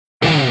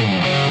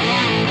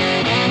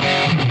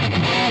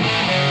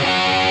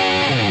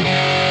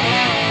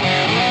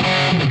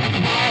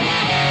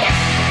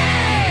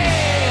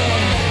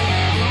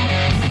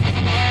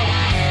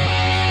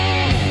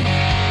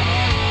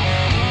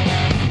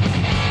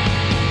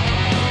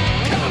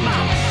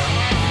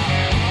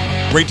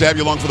Great to have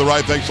you along for the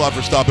ride. Thanks a lot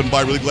for stopping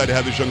by. Really glad to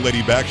have this young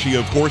lady back. She,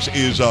 of course,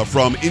 is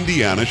from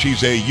Indiana.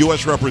 She's a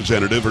U.S.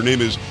 representative. Her name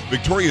is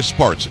Victoria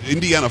Spartz,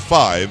 Indiana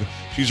 5.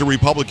 She's a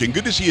Republican.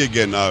 Good to see you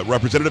again,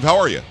 Representative. How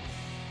are you?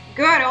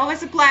 Good.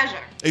 Always a pleasure.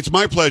 It's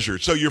my pleasure.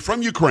 So you're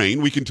from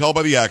Ukraine. We can tell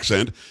by the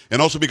accent, and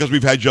also because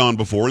we've had you on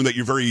before, and that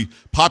you're very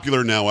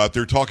popular now out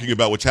there talking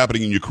about what's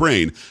happening in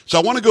Ukraine. So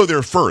I want to go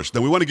there first.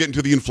 Then we want to get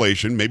into the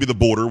inflation, maybe the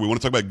border. We want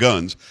to talk about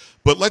guns.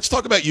 But let's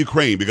talk about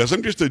Ukraine, because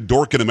I'm just a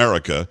dork in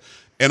America,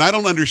 and I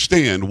don't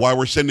understand why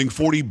we're sending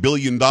 $40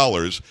 billion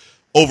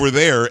over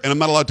there, and I'm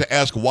not allowed to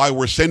ask why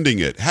we're sending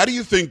it. How do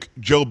you think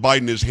Joe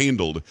Biden has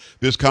handled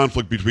this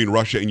conflict between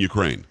Russia and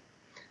Ukraine?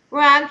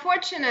 Well,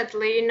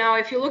 unfortunately,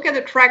 if you look at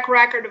the track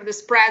record of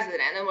this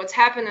president and what's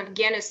happened in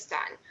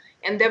Afghanistan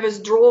and the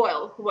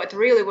withdrawal, what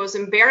really was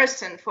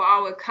embarrassing for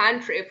our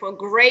country, for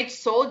great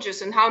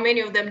soldiers, and how many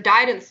of them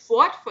died and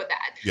fought for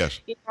that.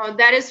 Yes.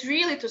 That is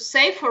really to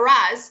say for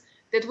us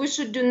that we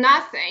should do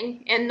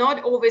nothing and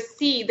not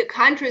oversee the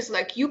countries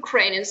like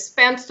Ukraine and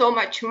spend so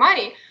much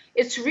money.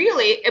 It's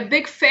really a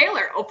big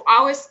failure of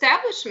our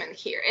establishment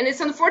here. And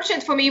it's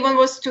unfortunate for me even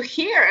was to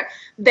hear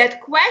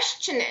that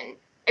questioning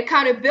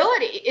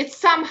accountability, it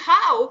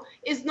somehow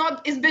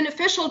is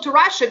beneficial to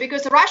Russia,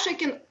 because Russia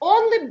can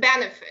only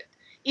benefit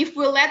if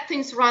we let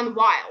things run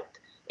wild.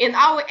 And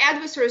our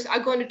adversaries are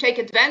going to take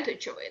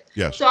advantage of it.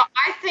 Yes. So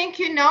I think,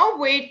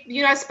 we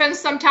spent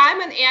some time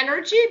and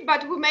energy,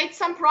 but we made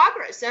some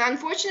progress. And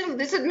unfortunately,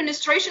 this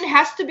administration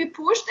has to be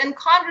pushed, and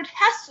Congress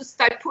has to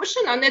start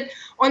pushing on it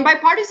on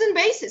bipartisan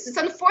basis. It's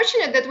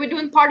unfortunate that we're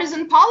doing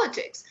partisan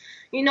politics,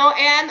 we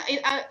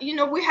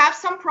have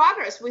some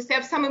progress. We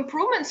have some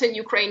improvements in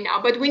Ukraine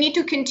now, but we need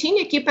to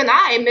continue, keep an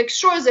eye, and make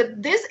sure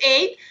that this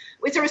aid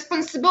it's a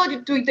responsibility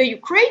to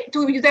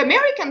the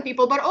American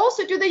people, but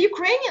also to the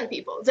Ukrainian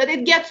people, that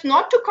it gets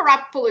not to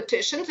corrupt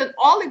politicians and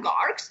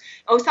oligarchs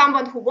or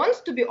someone who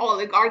wants to be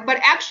oligarch, but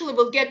actually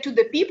will get to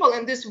the people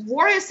and these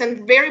warriors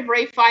and very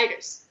brave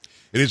fighters.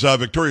 It is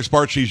Victoria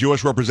Spartz. She's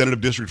U.S.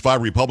 Representative, District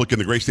 5 Republican,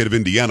 the great state of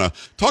Indiana.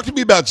 Talk to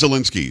me about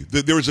Zelensky.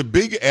 There was a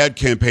big ad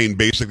campaign,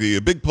 basically,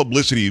 a big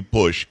publicity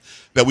push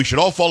that we should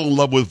all fall in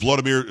love with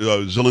Vladimir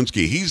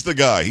Zelensky. He's the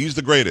guy. He's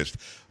the greatest.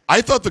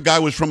 I thought the guy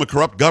was from a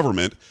corrupt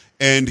government,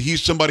 and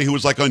he's somebody who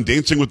was like on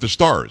Dancing with the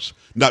Stars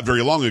not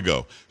very long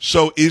ago.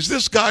 So is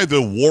this guy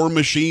the war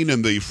machine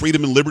and the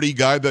freedom and liberty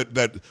guy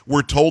that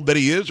we're told that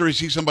he is, or is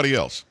he somebody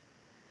else?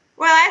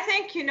 Well, I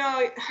think,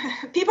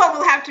 people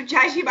will have to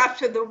judge him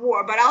after the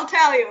war. But I'll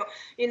tell you,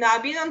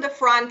 I've been on the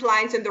front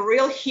lines, and the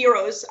real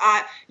heroes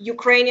are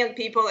Ukrainian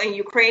people and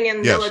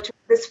Ukrainian military.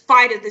 This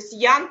fighters, these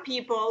young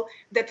people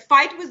that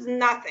fight with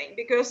nothing,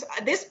 because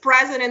this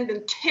president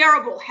been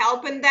terrible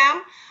helping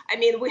them. I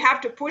mean, we have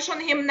to push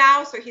on him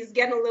now, so he's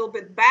getting a little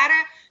bit better.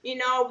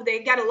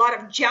 They got a lot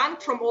of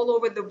junk from all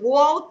over the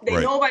world.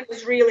 No one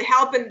is really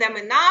helping them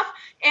enough.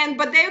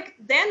 But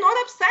they're not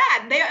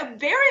upset. They are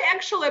very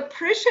actually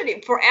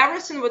appreciative for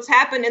everything what's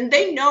happened. And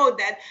they know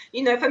that,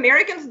 if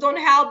Americans don't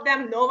help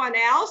them, no one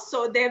else.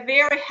 So they're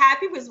very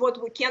happy with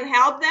what we can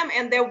help them.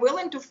 And they're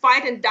willing to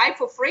fight and die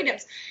for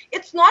freedoms.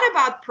 It's not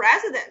about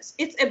presidents.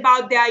 It's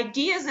about the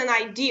ideas and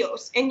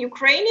ideals. And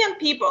Ukrainian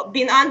people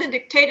been under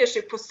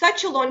dictatorship for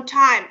such a long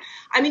time.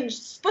 I mean,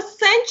 for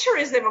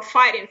centuries they were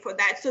fighting for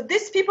that. So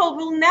these people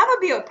will never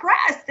be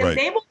oppressed, and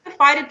they will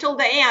fight it till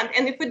the end.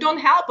 And if we don't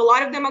help, a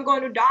lot of them are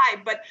going to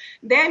die. But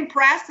they're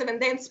impressive and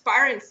they're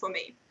inspiring for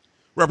me.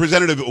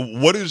 Representative,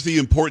 what is the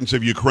importance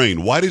of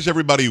Ukraine? Why does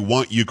everybody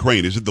want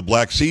Ukraine? Is it the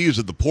Black Sea? Is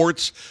it the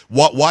ports?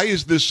 Why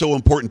is this so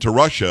important to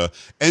Russia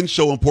and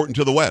so important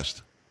to the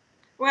West?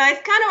 Well,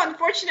 it's kind of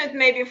unfortunate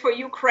maybe for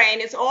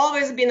Ukraine. It's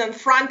always been on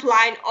front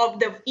line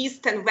of the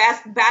East and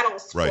West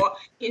battles.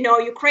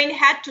 Ukraine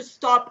had to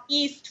stop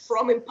East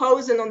from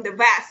imposing on the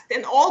West.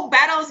 And all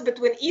battles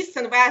between East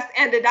and West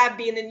ended up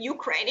being in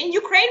Ukraine. And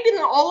Ukraine been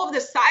on all of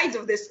the sides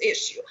of this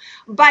issue.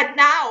 But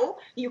now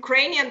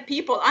Ukrainian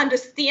people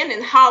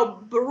understanding how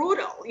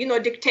brutal,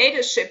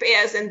 dictatorship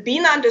is, and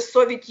being under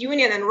Soviet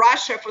Union and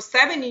Russia for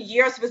 70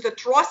 years with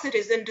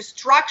atrocities and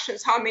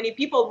destructions, how many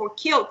people were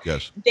killed.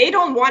 Yes. They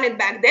don't want it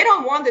back. They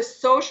don't want the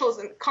socials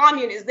and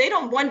communists. They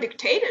don't want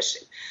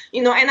dictatorship,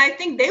 and I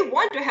think they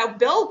want to have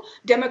built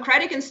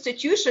democratic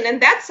institution,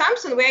 and that's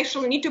something we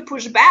actually need to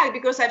push back,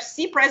 because I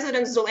see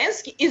President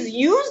Zelensky is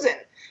using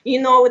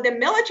the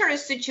military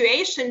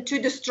situation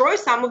to destroy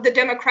some of the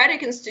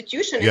democratic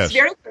institutions. Yes. It's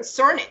very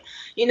concerning,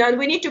 and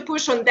we need to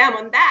push on them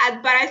on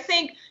that. But I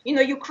think,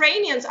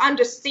 Ukrainians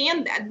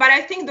understand that. But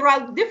I think there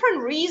are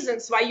different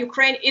reasons why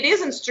Ukraine, it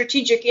is in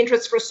strategic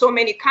interest for so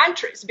many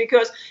countries,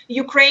 because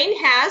Ukraine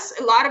has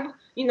a lot of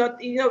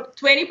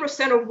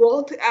 20% of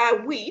world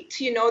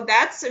wheat.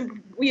 That's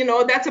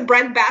a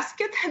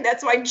breadbasket, and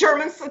that's why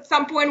Germans at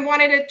some point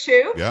wanted it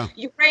too. Yeah.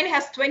 Ukraine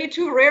has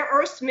 22 rare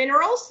earth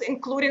minerals,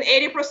 including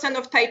 80%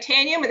 of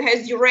titanium. It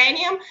has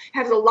uranium,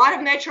 has a lot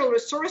of natural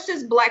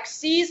resources, Black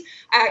Seas.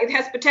 It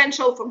has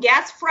potential for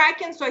gas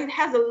fracking, so it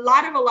has a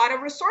lot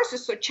of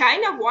resources. So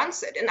China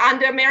wants it, and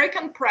under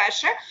American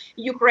pressure,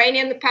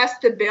 Ukrainian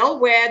passed a bill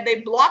where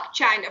they blocked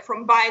China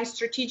from buying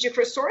strategic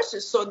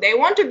resources. So they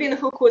want to be in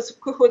cahoots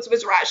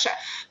with Russia.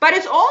 But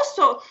it's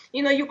also,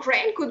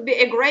 Ukraine could be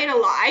a great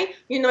ally,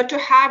 to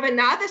have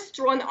another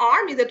strong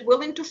army that's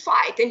willing to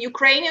fight. And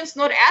Ukrainians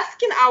not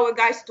asking our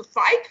guys to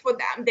fight for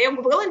them. They're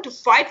willing to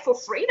fight for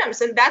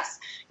freedoms. And that's,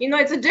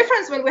 it's a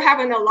difference when we have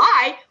an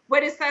ally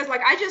where it says,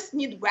 like, I just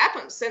need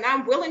weapons and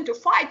I'm willing to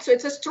fight. So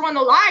it's a strong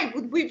ally,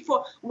 would be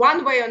for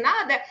one way or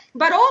another.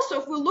 But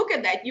also, if we look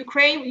at that,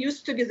 Ukraine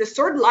used to be the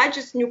third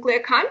largest nuclear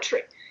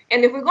country.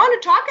 And if we're going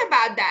to talk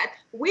about that,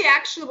 we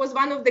actually was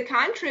one of the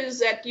countries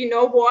that,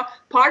 were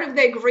part of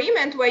the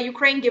agreement where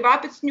Ukraine gave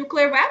up its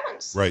nuclear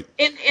weapons. Right.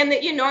 And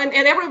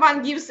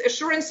everyone gives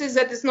assurances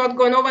that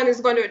no one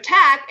is going to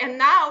attack. And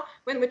now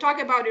when we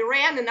talk about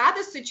Iran and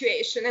other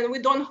situation, and we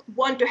don't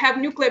want to have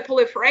nuclear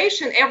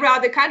proliferation, every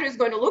other country is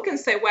going to look and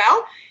say,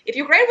 well, if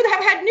Ukraine would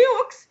have had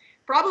nukes,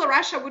 probably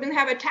Russia wouldn't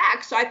have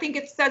attacked. So I think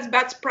it sets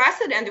bad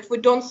precedent if we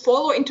don't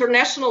follow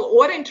international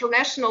order,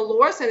 international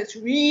laws, and it's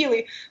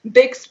really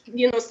big,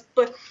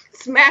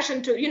 smash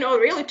into,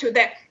 really to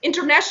the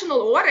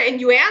international order.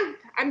 And UN,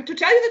 to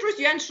tell you the truth,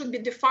 UN should be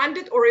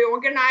defunded or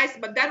reorganized,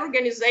 but that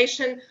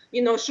organization,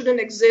 shouldn't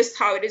exist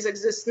how it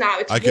exists now.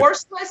 It's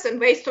worthless and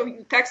waste of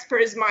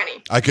taxpayers'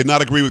 money. I could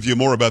not agree with you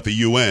more about the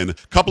UN. A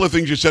couple of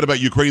things you said about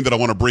Ukraine that I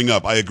want to bring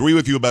up. I agree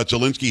with you about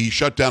Zelensky. He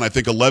shut down, I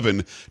think,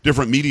 11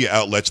 different media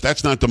outlets.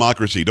 That's not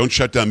democracy. Don't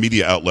shut down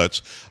media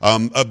outlets.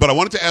 But I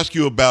wanted to ask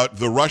you about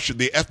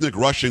the ethnic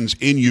Russians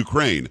in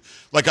Ukraine.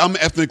 Like, I'm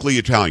ethnically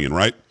Italian,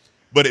 right?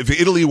 But if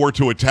Italy were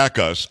to attack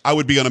us, I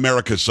would be on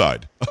America's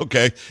side,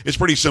 okay? It's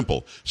pretty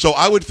simple. So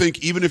I would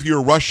think even if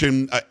you're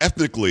Russian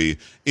ethnically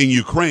in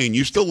Ukraine,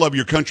 you still love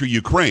your country,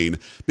 Ukraine,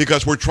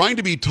 because we're trying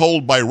to be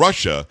told by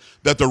Russia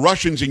that the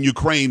Russians in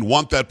Ukraine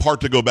want that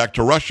part to go back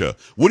to Russia.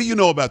 What do you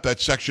know about that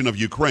section of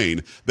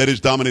Ukraine that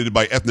is dominated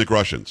by ethnic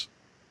Russians?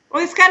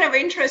 Well, it's kind of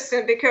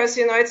interesting because,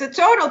 it's a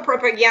total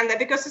propaganda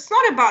because it's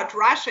not about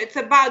Russia. It's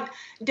about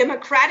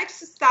democratic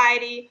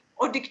society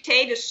or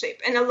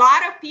dictatorship. And a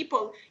lot of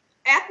people,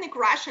 ethnic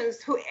Russians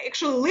who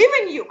actually live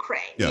in Ukraine,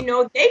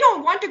 they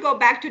don't want to go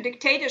back to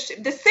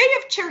dictatorship. The city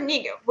of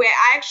Chernihiv, where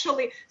I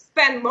actually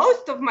spent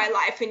most of my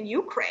life in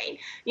Ukraine,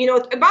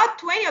 about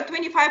 20 or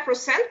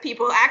 25%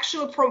 people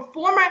actually from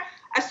former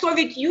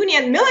Soviet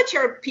Union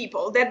military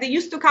people that they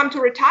used to come to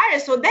retire.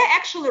 So they're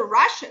actually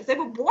Russians. They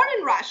were born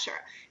in Russia.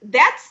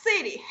 That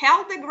city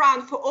held the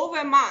ground for over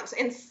a month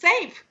and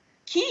saved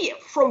Kiev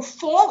from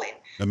falling.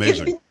 Amazing.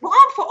 It's been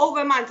bombed for over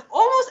a month.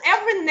 Almost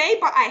every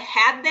neighbor I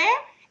had there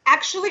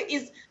actually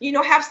is,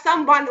 have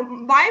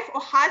someone, wife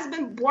or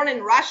husband born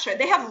in Russia.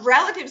 They have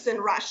relatives in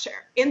Russia,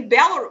 in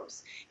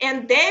Belarus,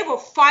 and they were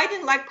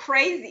fighting like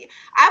crazy.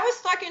 I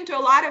was talking to a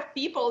lot of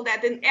people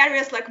that in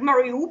areas like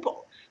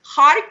Mariupol,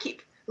 Kharkiv,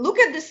 look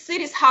at the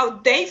cities, how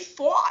they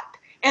fought.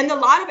 And a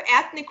lot of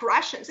ethnic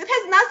Russians. It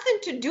has nothing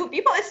to do,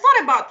 it's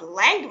not about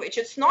language.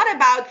 It's not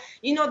about,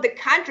 the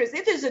countries.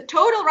 It is a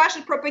total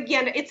Russian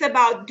propaganda. It's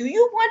about, do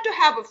you want to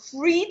have a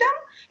freedom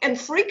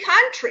and free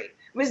country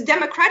with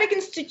democratic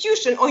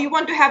institution, or you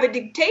want to have a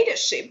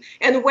dictatorship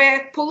and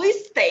where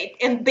police state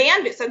and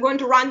bandits are going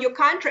to run your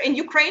country? And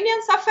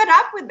Ukrainians are fed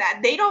up with that.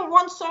 They don't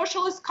want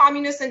socialist,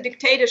 communist, and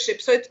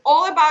dictatorship. So it's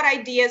all about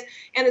ideas,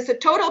 and it's a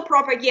total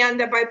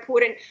propaganda by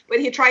Putin, but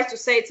he tries to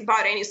say it's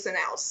about anything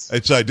else.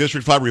 It's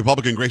District 5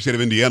 Republican, great state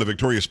of Indiana,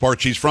 Victoria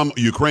Spartz. She's from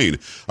Ukraine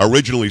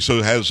originally,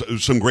 so has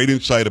some great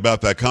insight about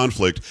that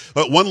conflict.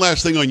 One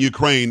last thing on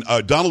Ukraine.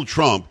 Donald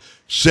Trump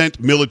sent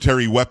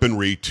military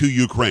weaponry to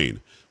Ukraine.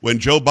 When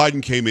Joe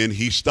Biden came in,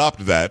 he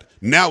stopped that.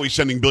 Now he's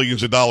sending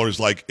billions of dollars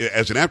like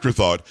as an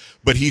afterthought,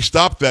 but he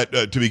stopped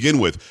that to begin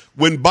with.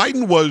 When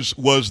Biden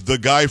was the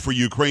guy for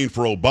Ukraine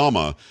for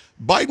Obama,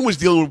 Biden was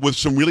dealing with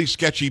some really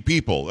sketchy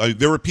people.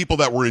 There were people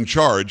that were in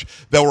charge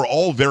that were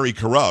all very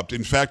corrupt.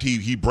 In fact,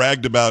 he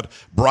bragged about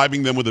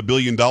bribing them with $1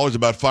 billion,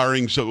 about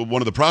firing one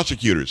of the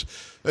prosecutors.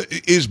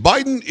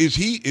 Is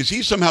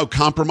he somehow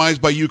compromised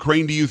by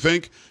Ukraine, do you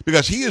think?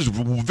 Because he is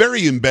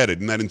very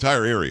embedded in that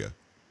entire area.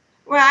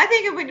 Well, I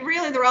think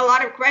there are a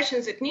lot of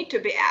questions that need to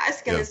be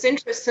asked, and it's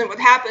interesting what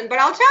happened. But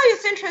I'll tell you,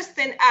 it's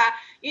interesting.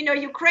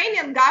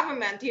 Ukrainian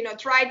government,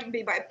 tried to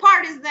be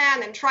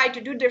bipartisan and tried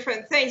to do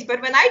different things.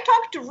 But when I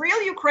talk to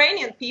real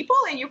Ukrainian people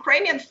and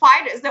Ukrainian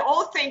fighters, they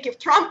all think if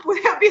Trump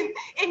would have been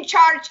in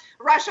charge,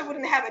 Russia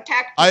wouldn't have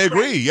attacked Ukraine. I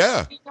agree,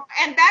 yeah.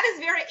 And that is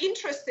very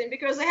interesting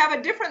because they have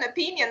a different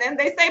opinion. And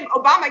they say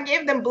Obama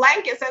gave them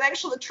blankets and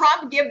actually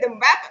Trump gave them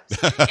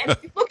weapons. And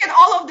if you look at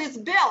all of these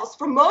bills,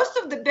 for most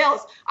of the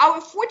bills, our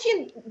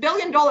 $14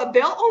 billion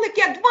bill only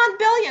get $1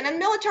 billion in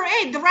military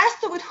aid. The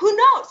rest of it, who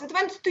knows? It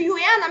went to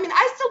UN. I mean,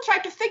 I still try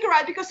to figure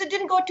out because it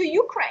didn't go to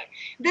Ukraine.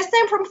 The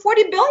same from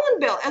 $40 billion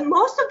bill. And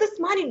most of this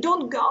money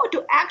don't go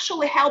to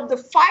actually help the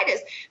fighters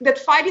that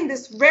fight in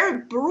this very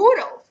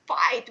brutal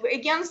fight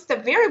against a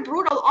very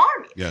brutal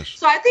army. Yes.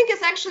 So I think it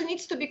actually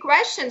needs to be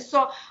questioned.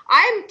 So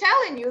I'm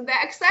telling you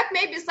that, except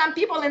maybe some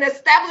people in the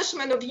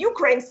establishment of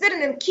Ukraine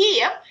sitting in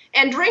Kiev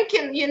and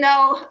drinking,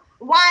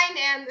 wine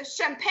and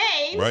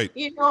champagne, right.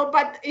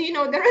 But,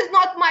 there is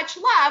not much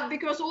love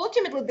because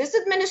ultimately this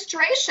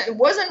administration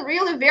wasn't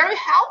really very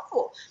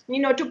helpful,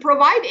 to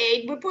provide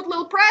aid. We put a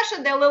little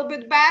pressure, they're a little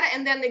bit better,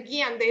 and then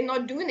again, they're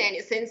not doing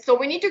anything. So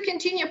we need to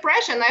continue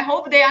pressure, and I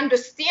hope they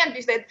understand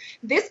that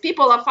these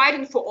people are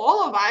fighting for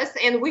all of us,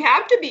 and we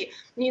have to be,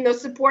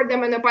 support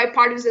them on a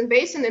bipartisan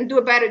basis and do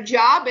a better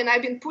job. And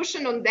I've been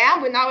pushing on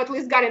them. We now at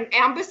least got an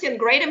embassy and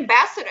great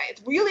ambassador.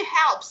 It really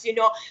helps,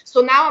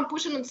 So now I'm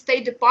pushing on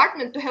State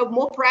Department to have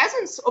more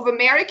presence of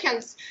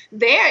Americans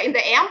there in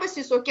the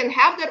embassy so can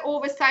have that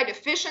oversight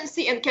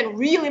efficiency and can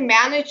really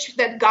manage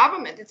that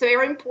government. It's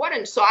very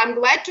important. So I'm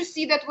glad to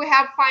see that we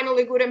have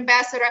finally a good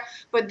ambassador,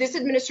 but this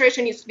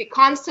administration needs to be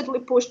constantly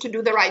pushed to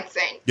do the right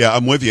thing. Yeah,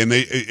 I'm with you. And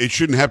it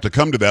shouldn't have to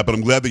come to that, but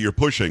I'm glad that you're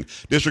pushing.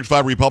 District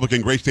 5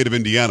 Republican, great state of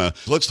Indiana.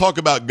 Let's talk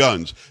about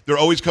guns. They're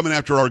always coming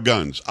after our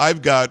guns.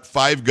 I've got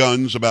 5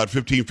 guns about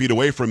 15 feet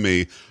away from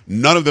me.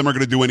 None of them are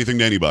going to do anything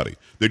to anybody.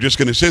 They're just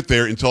going to sit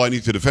there until I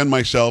need to defend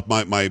myself,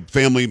 my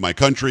family, my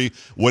country,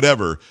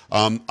 whatever.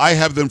 I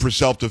have them for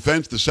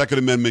self-defense. The Second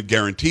Amendment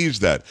guarantees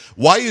that.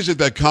 Why is it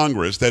that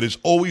Congress, that is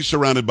always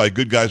surrounded by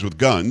good guys with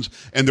guns,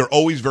 and they're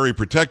always very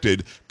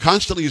protected,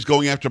 constantly is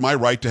going after my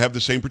right to have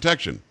the same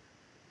protection?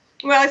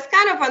 Well, it's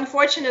kind of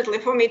unfortunately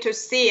for me to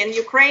see, and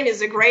Ukraine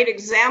is a great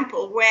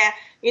example where,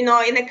 in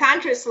the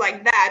countries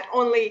like that,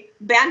 only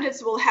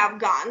bandits will have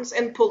guns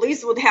and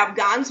police would have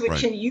guns, which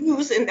can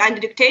use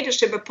under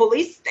dictatorship a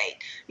police state,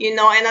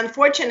 and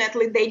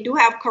unfortunately they do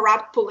have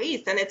corrupt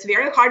police, and it's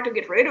very hard to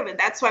get rid of it.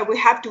 That's why we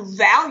have to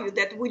value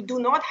that we do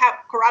not have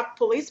corrupt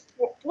police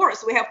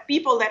force. We have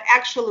people that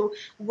actually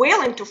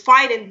willing to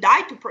fight and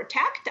die to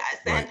protect us,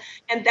 right.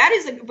 and that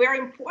is a very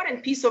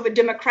important piece of a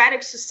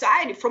democratic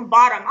society from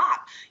bottom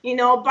up,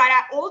 but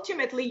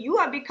ultimately you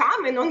are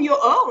becoming on your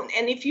own,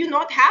 and if you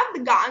not have the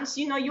guns,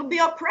 you'll be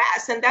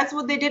oppressed. And that's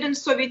what they did in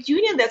Soviet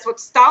Union. That's what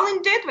Stalin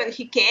did when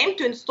he came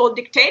to install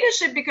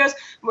dictatorship, because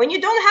when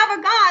you don't have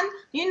a gun,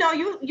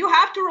 you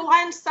have to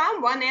rely on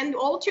someone, and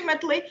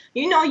ultimately,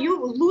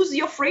 you lose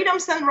your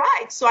freedoms and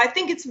rights. So I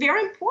think it's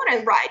very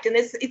important, right? And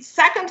it's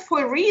second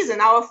for a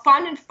reason. Our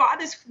founding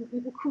fathers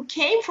who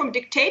came from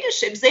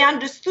dictatorships, they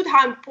understood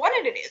how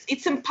important it is.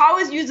 It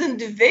empowers you as an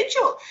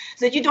individual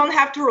so that you don't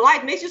have to rely.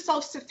 It makes you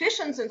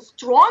self-sufficient and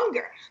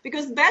stronger,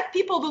 because bad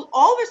people will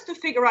always to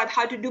figure out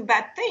how to do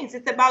bad things.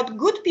 It's about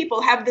good people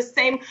have the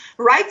same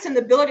rights and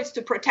abilities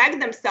to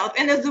protect themselves.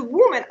 And as a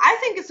woman, I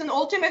think it's an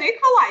ultimate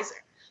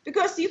equalizer.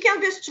 Because you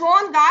can be a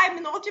strong guy,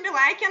 ultimately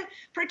I can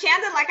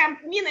pretend that like I'm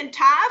mean and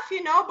tough,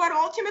 but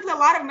ultimately a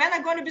lot of men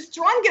are going to be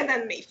stronger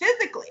than me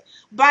physically.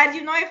 But,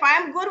 if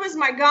I'm good with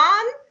my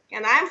gun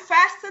and I'm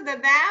faster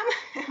than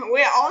them,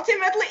 we're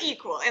ultimately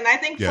equal. And I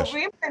think for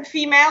women and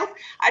females,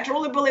 I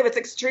truly believe it's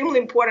extremely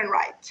important,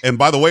 right? And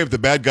by the way, if the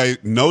bad guy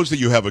knows that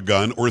you have a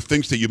gun or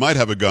thinks that you might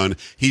have a gun,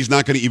 he's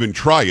not going to even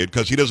try it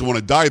because he doesn't want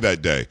to die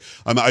that day.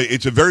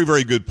 It's a very,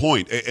 very good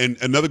point. And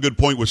another good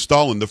point was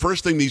Stalin. The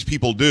first thing these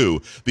people do,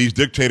 these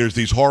dictators,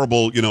 these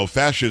horrible,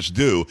 fascists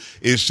do,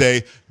 is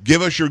say,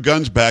 give us your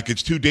guns back.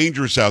 It's too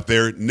dangerous out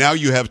there. Now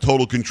you have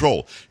total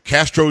control.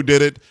 Castro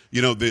did it.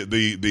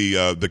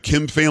 The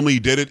Kim family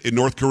did it in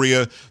North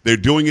Korea. They're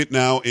doing it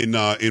now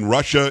in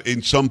Russia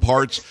in some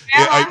parts.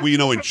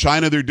 In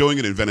China they're doing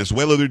it. In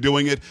Venezuela they're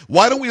doing it.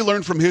 Why don't we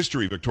learn from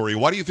history, Victoria?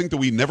 Why do you think that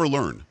we never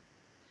learn?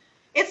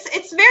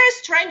 It's very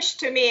strange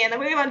to me, and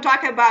we even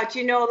talk about,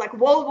 like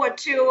World War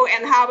II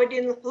and how we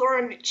didn't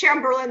learn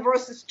Chamberlain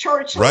versus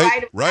Churchill,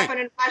 right? What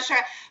happened in Russia.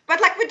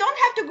 But we don't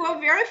have to go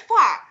very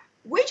far.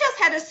 We just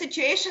had a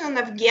situation in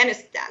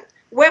Afghanistan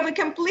where we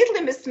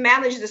completely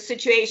mismanaged the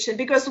situation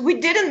because we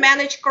didn't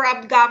manage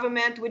corrupt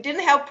government, we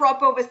didn't have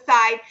proper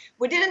oversight,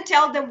 we didn't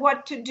tell them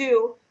what to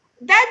do.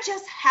 That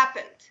just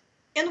happened.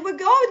 And we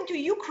go into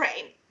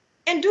Ukraine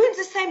and doing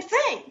the same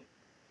thing.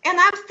 And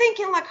I'm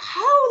thinking, what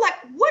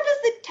does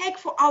it take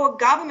for our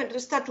government to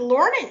start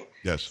learning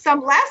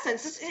some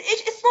lessons?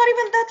 It's not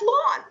even that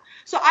long.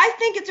 So I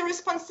think it's a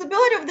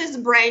responsibility of this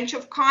branch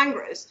of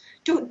Congress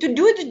to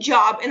do the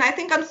job. And I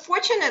think,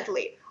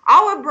 unfortunately,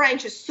 our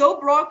branch is so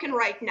broken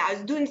right now.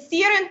 It's doing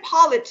theater and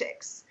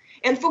politics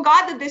and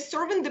forgot that they're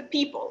serving the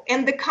people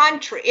and the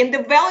country and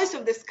the values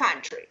of this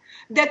country.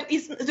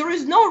 There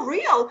is no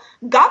real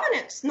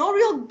governance, no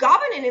real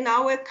governing in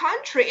our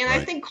country. And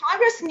I think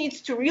Congress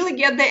needs to really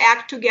get the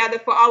act together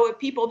for our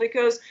people,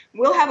 because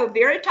we'll have a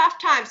very tough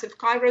times if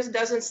Congress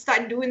doesn't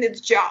start doing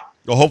its job.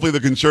 Well, hopefully the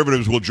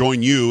conservatives will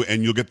join you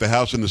and you'll get the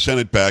House and the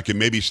Senate back and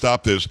maybe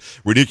stop this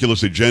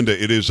ridiculous agenda.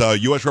 It is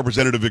U.S.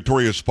 Representative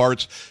Victoria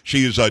Spartz.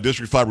 She is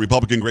District 5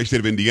 Republican, great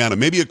state of Indiana.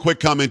 Maybe a quick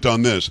comment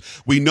on this.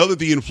 We know that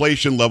the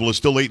inflation level is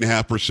still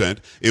 8.5%.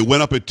 It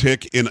went up a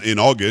tick in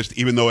August,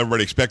 even though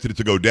everybody expected it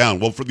to go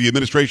down. Well, for the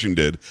administration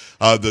did.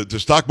 The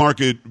stock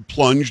market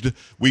plunged.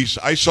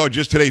 I saw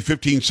just today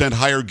 15-cent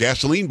higher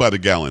gasoline by the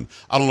gallon.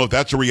 I don't know if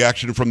that's a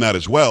reaction from that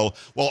as well.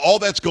 Well, all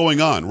that's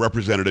going on,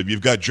 Representative. You've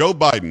got Joe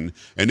Biden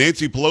and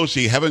Nancy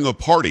Pelosi having a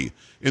party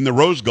in the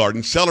Rose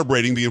Garden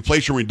celebrating the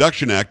Inflation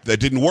Reduction Act that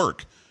didn't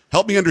work.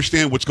 Help me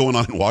understand what's going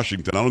on in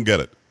Washington. I don't get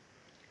it.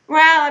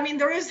 Well, I mean,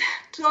 there is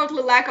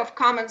totally lack of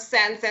common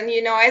sense. And,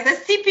 as a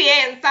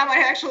CPA and someone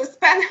who actually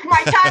spent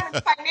my time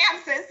in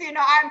finances,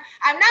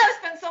 I'm now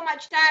spend so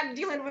much time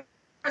dealing with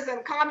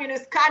in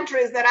communist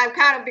countries that I've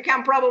kind of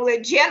become probably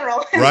a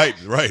general. Right.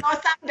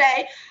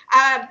 Someday.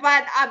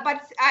 But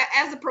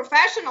as a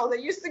professional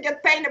that used to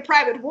get paid in the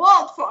private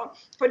world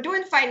for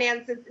doing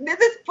finances, this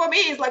is, for me,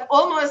 is like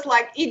almost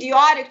like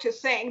idiotic to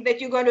think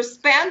that you're going to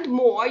spend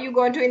more, you're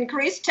going to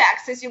increase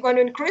taxes, you're going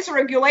to increase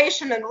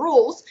regulation and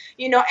rules,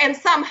 and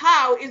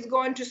somehow it's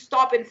going to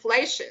stop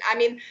inflation. I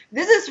mean,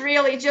 this is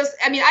really just,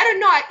 I don't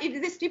know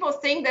if these people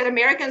think that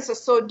Americans are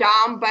so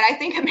dumb, but I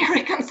think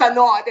Americans are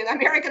not, and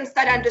Americans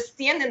start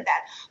understanding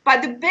that.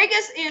 But the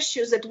biggest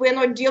issues that we're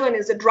not dealing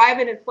is the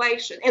driving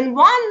inflation. And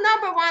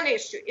number one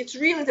issue, it's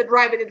really the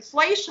driving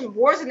inflation,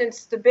 wars and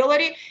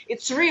instability.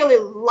 It's really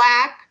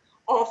lack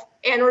of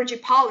energy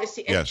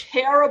policy and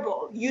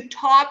terrible,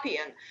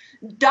 utopian,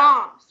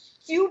 dumb,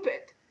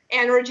 stupid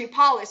energy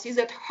policies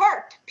that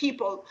hurt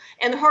people,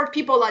 and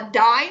people are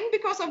dying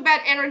because of bad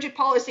energy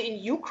policy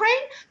in Ukraine.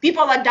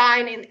 People are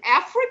dying in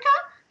Africa.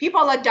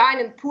 People are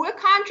dying in poor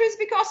countries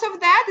because of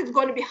that. It's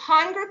going to be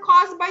hunger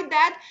caused by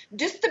that,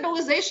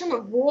 destabilization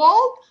of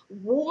world,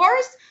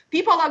 wars.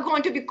 People are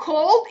going to be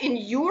cold in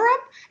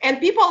Europe, and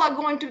people are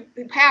going to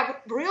have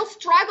real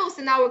struggles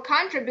in our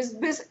country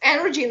with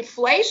energy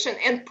inflation,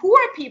 and poor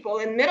people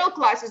and middle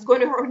class is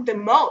going to hurt the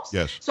most.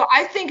 Yes. So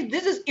I think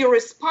this is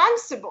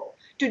irresponsible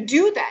to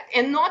do that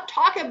and not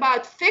talk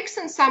about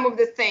fixing some of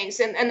the things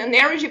and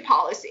energy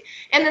policy.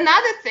 And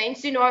another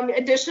things,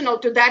 additional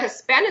to that is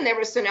spending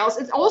everything else,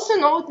 it's also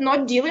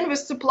not dealing with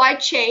supply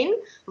chain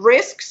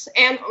risks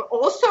and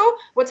also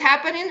what's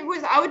happening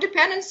with our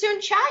dependency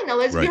on China.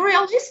 Let's be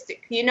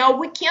realistic. We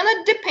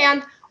cannot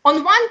depend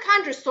on one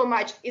country so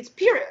much, it's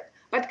period.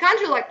 But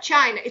country like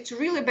China, it's a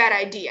really bad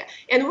idea.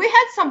 And we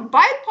had some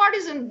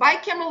bipartisan,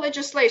 bicameral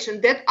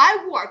legislation that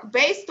I work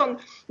based on,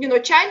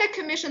 China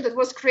Commission that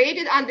was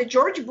created under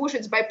George Bush.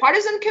 It's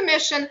bipartisan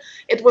commission.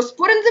 It was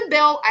put in the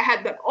bill. I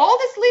had all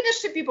these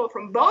leadership people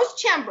from both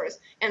chambers.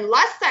 And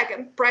last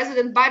second,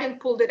 President Biden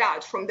pulled it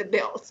out from the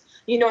bills.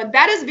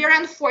 That is very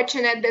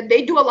unfortunate that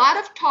they do a lot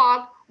of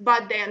talk,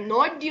 but they're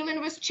not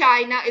dealing with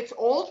China. It's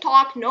all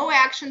talk, no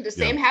action. The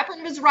same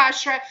happened with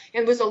Russia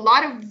and with a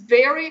lot of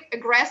very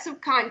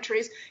aggressive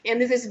countries. And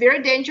this is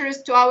very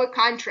dangerous to our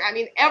country. I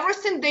mean,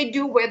 everything they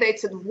do, whether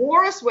it's in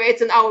wars, whether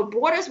it's in our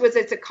borders, whether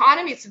it's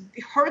economy,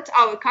 it hurts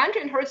our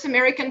country and hurts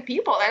American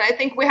people. And I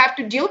think we have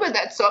to deal with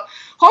that. So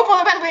hopefully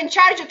when we're in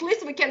charge, at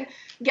least we can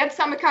get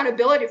some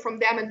accountability from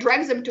them and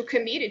drag them to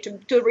committee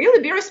to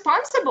really be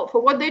responsible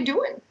for what they're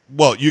doing.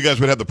 Well, you guys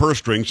would have the purse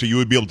string, so you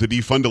would be able to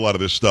defund a lot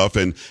of this stuff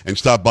and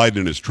stop Biden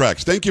in his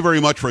tracks. Thank you very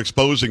much for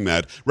exposing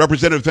that.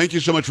 Representative, thank you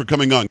so much for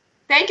coming on.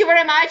 Thank you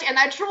very much. And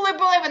I truly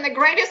believe in the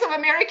greatest of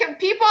American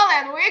people,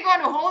 and we're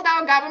going to hold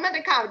our government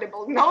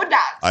accountable, no doubt.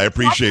 I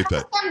appreciate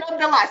that. Not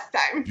the last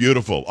time.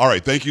 Beautiful. All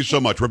right, thank you so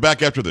much. We're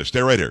back after this.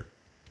 Stay right here.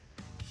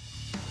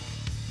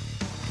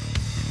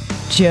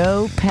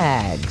 Joe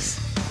Pags.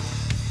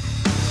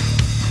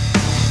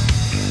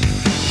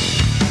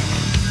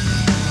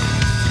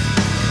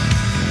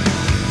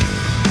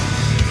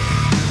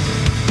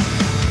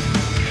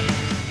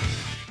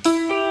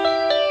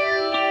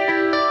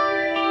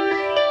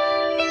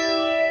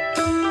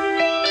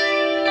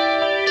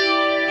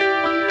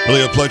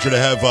 Really a pleasure to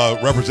have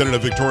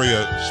Representative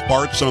Victoria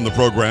Spartz on the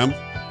program.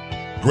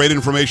 Great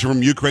information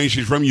from Ukraine.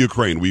 She's from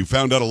Ukraine. We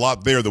found out a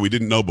lot there that we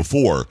didn't know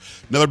before.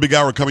 Another big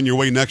hour coming your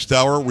way next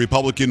hour.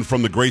 Republican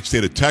from the great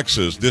state of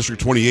Texas, District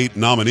 28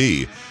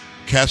 nominee,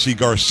 Cassie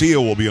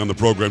Garcia will be on the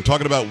program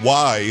talking about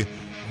why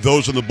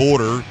those on the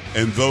border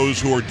and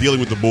those who are dealing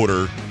with the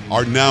border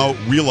are now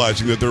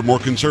realizing that they're more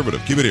conservative.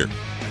 Keep it here.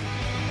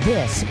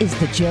 This is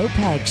the Joe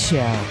Pags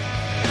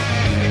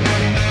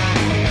Show.